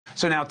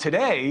So now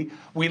today,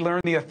 we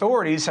learn the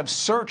authorities have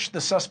searched the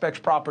suspect's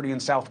property in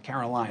South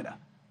Carolina,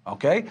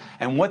 okay?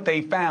 And what they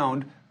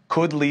found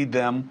could lead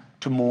them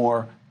to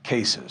more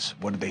cases.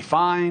 What did they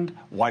find?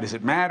 Why does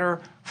it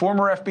matter?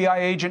 Former FBI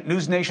agent,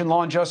 NewsNation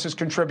Law and Justice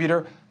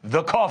contributor,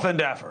 the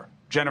Coffindaffer,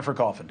 Jennifer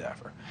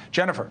Coffindaffer.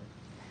 Jennifer.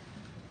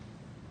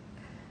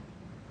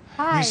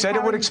 Hi, you said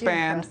it would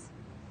expand.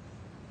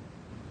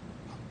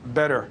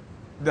 Better.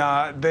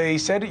 You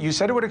said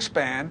it would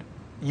expand.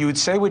 You would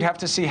say we'd have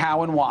to see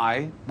how and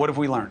why. What have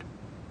we learned?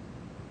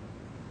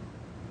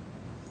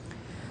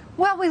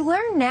 Well, we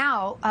learn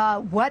now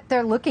what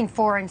they're looking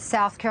for in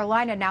South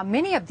Carolina. Now,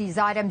 many of these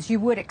items you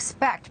would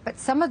expect, but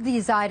some of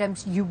these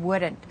items you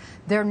wouldn't.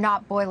 They're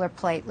not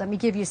boilerplate. Let me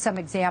give you some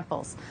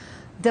examples.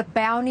 The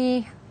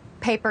Bounty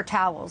paper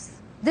towels.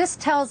 This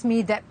tells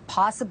me that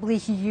possibly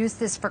he used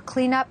this for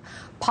cleanup.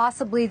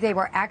 Possibly they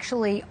were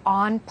actually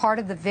on part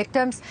of the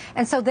victims.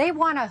 And so they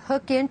want to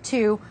hook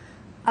into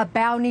a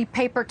Bounty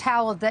paper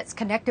towel that's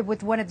connected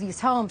with one of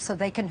these homes so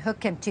they can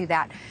hook him to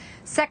that.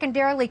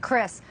 Secondarily,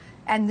 Chris,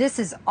 and this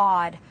is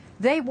odd,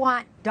 they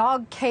want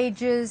dog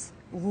cages,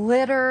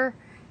 litter,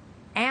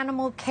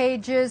 animal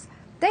cages.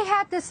 They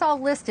had this all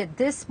listed.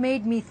 This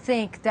made me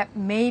think that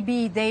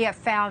maybe they have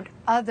found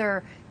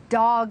other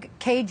dog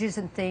cages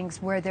and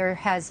things where there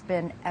has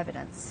been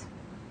evidence.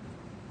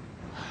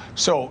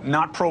 So,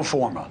 not pro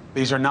forma.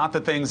 These are not the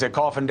things that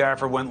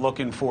Coffindaffer went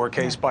looking for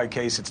case by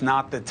case. It's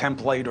not the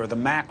template or the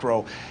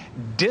macro.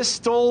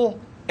 Distal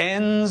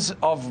ends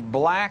of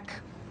black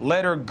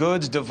leather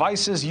goods,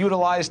 devices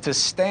utilized to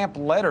stamp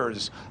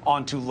letters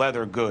onto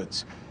leather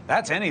goods.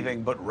 That's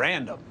anything but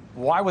random.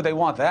 Why would they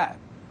want that?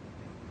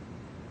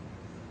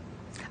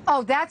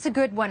 Oh, that's a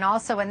good one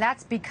also, and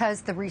that's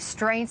because the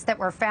restraints that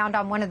were found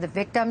on one of the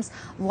victims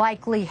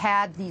likely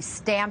had these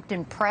stamped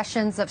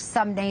impressions of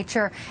some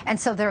nature, and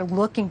so they're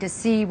looking to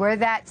see where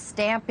that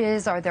stamp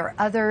is. Are there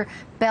other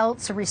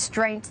belts or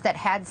restraints that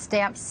had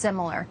stamps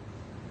similar?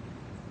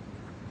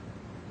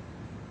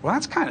 Well,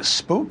 that's kind of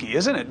spooky,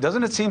 isn't it?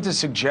 Doesn't it seem to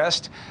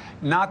suggest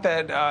not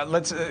that,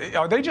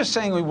 are they just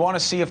saying we want to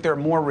see if there are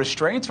more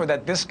restraints, or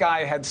that this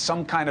guy had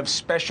some kind of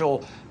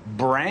special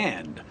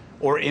brand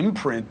or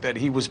imprint that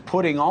he was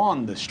putting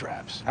on the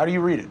straps? How do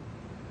you read it?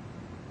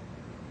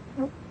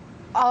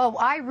 Oh,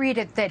 I read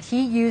it that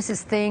he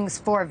uses things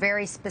for a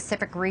very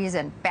specific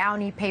reason.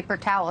 Bounty paper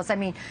towels. I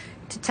mean,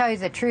 to tell you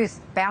the truth,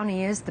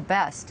 Bounty is the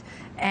best.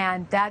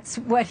 And that's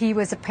what he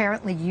was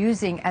apparently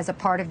using as a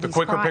part of these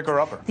crimes. The quicker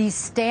picker-upper. These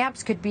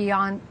stamps could be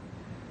on,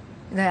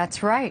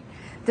 that's right.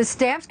 The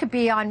stamps could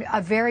be on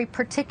a very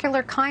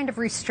particular kind of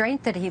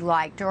restraint that he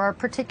liked, or a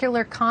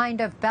particular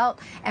kind of belt.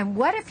 And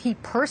what if he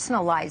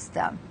personalized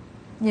them,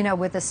 you know,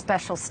 with a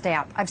special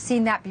stamp? I've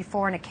seen that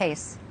before in a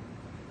case.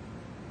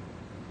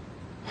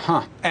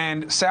 Huh.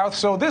 And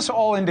so this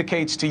all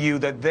indicates to you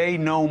that they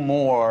know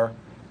more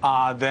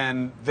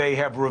than they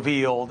have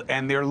revealed,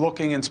 and they're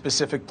looking in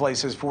specific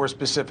places for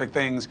specific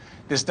things.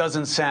 This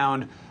doesn't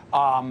sound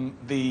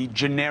the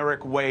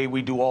generic way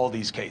we do all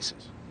these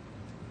cases.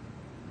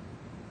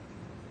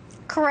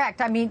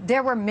 Correct. I mean,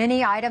 there were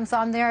many items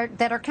on there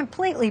that are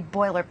completely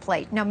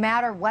boilerplate. No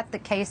matter what the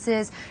case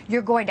is,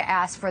 you're going to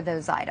ask for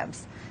those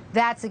items.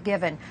 That's a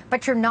given.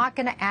 But you're not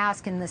going to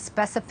ask in the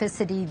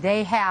specificity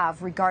they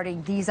have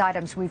regarding these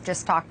items we've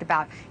just talked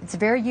about. It's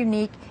very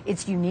unique.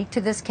 It's unique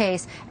to this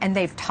case, and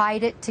they've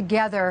tied it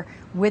together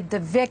with the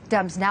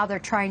victims. Now they're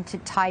trying to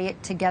tie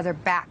it together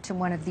back to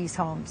one of these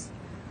homes.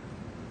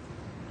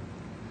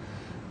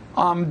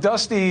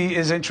 Dusty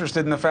is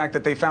interested in the fact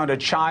that they found a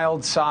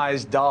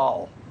child-sized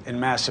doll in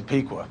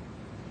Massapequa.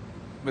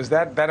 Was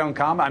that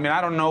uncommon? I mean,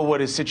 I don't know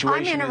what his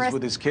situation is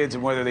with his kids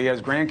and whether he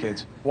has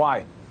grandkids.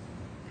 Why?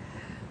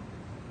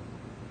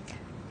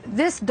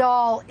 This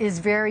doll is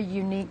very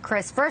unique,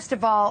 Chris. First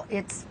of all,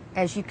 it's,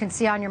 as you can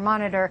see on your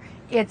monitor,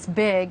 it's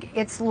big,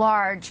 it's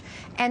large,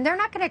 and they're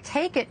not going to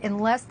take it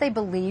unless they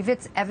believe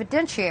it's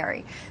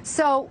evidentiary.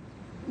 So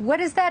what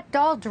is that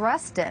doll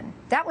dressed in?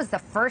 That was the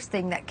first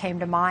thing that came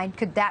to mind.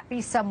 Could that be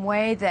some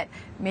way that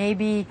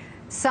maybe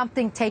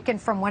something taken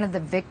from one of the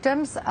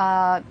victims'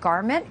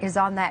 garment is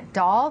on that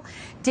doll?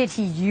 Did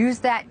he use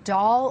that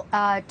doll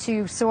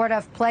to sort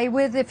of play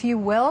with, if you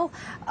will,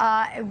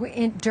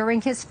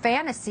 during his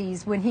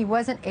fantasies when he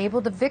wasn't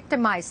able to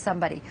victimize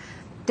somebody?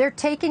 They're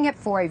taking it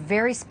for a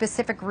very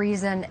specific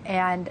reason,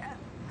 and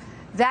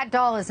that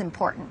doll is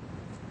important.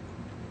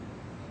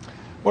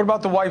 What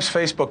about the wife's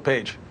Facebook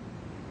page?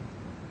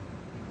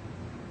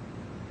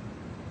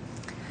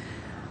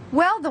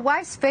 Well, the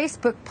wife's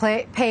Facebook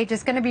page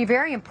is going to be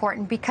very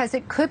important because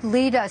it could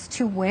lead us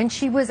to when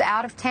she was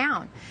out of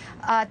town.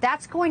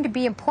 That's going to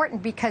be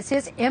important because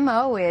his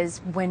MO is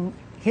when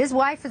his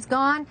wife is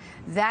gone,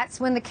 that's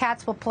when the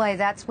cats will play.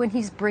 That's when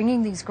he's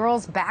bringing these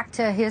girls back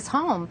to his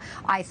home,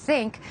 I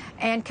think,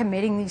 and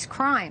committing these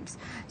crimes.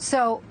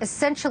 So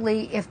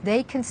essentially, if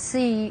they can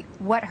see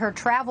what her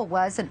travel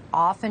was, and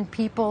often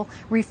people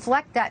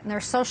reflect that in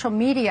their social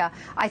media,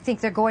 I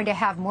think they're going to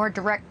have more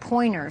direct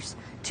pointers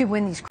to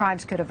when these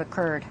crimes could have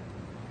occurred.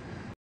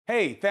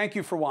 Hey, thank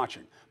you for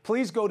watching.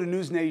 Please go to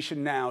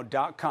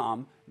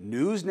newsnationnow.com,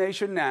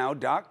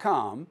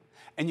 newsnationnow.com,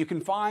 and you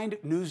can find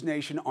News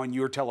Nation on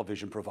your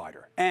television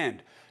provider.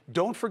 And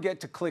don't forget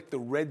to click the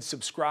red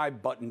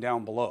subscribe button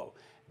down below.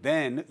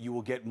 Then you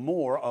will get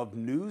more of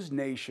News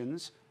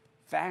Nation's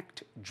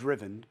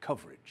fact-driven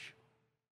coverage.